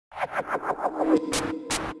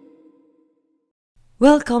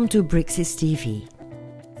Welcome to Bricsys TV.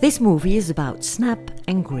 This movie is about snap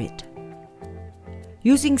and grid.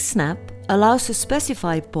 Using snap allows to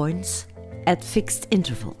specify points at fixed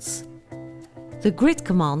intervals. The grid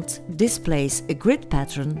command displays a grid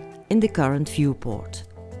pattern in the current viewport.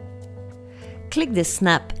 Click the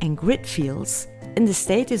snap and grid fields in the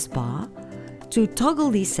status bar to toggle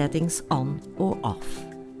these settings on or off.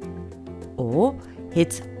 Or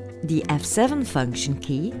hit the F7 function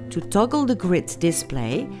key to toggle the grid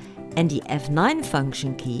display and the F9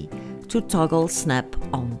 function key to toggle snap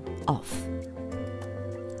on/off.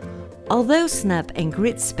 Although snap and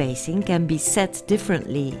grid spacing can be set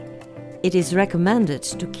differently, it is recommended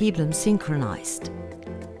to keep them synchronized.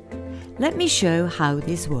 Let me show how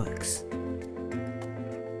this works.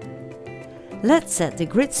 Let's set the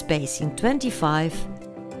grid spacing 25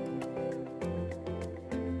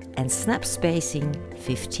 and snap spacing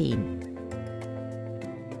 15.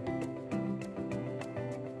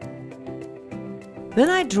 When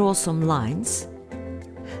I draw some lines,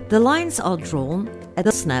 the lines are drawn at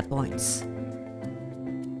the snap points.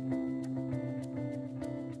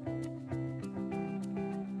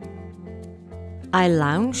 I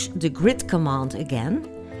launch the grid command again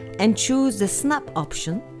and choose the snap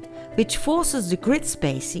option, which forces the grid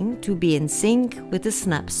spacing to be in sync with the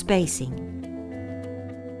snap spacing.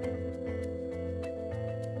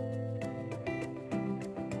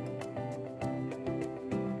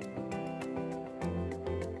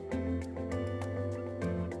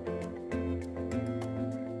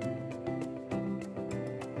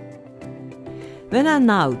 When I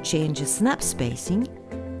now change the snap spacing,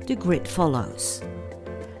 the grid follows.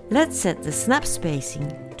 Let's set the snap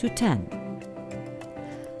spacing to 10.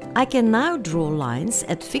 I can now draw lines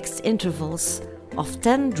at fixed intervals of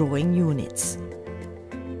 10 drawing units.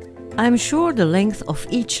 I'm sure the length of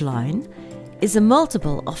each line is a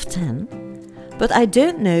multiple of 10, but I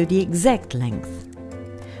don't know the exact length.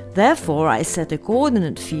 Therefore, I set the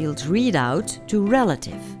coordinate field readout to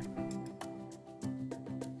relative.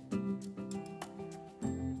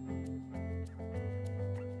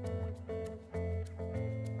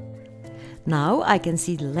 Now I can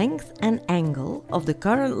see the length and angle of the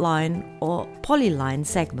current line or polyline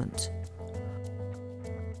segment.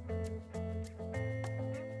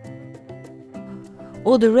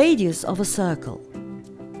 Or the radius of a circle.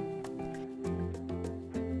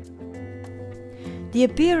 The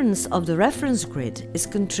appearance of the reference grid is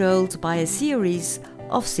controlled by a series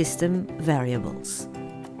of system variables.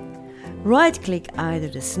 Right-click either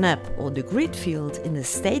the snap or the grid field in the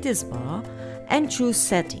status bar and choose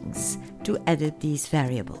Settings to edit these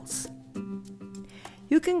variables.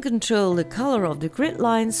 You can control the color of the grid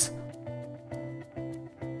lines,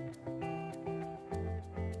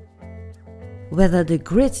 whether the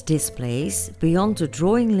grid displays beyond the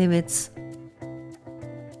drawing limits,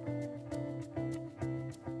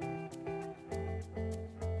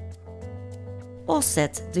 or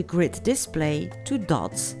set the grid display to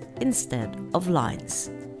dots instead of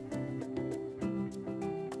lines.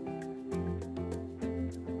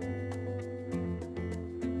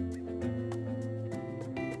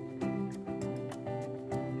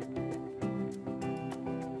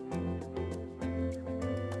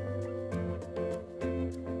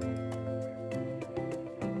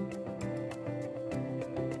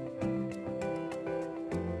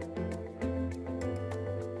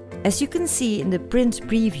 As you can see in the print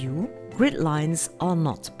preview, grid lines are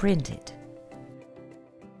not printed.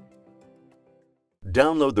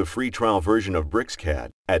 Download the free trial version of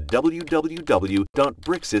BricsCAD at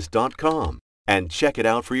www.bricsys.com and check it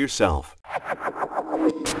out for yourself.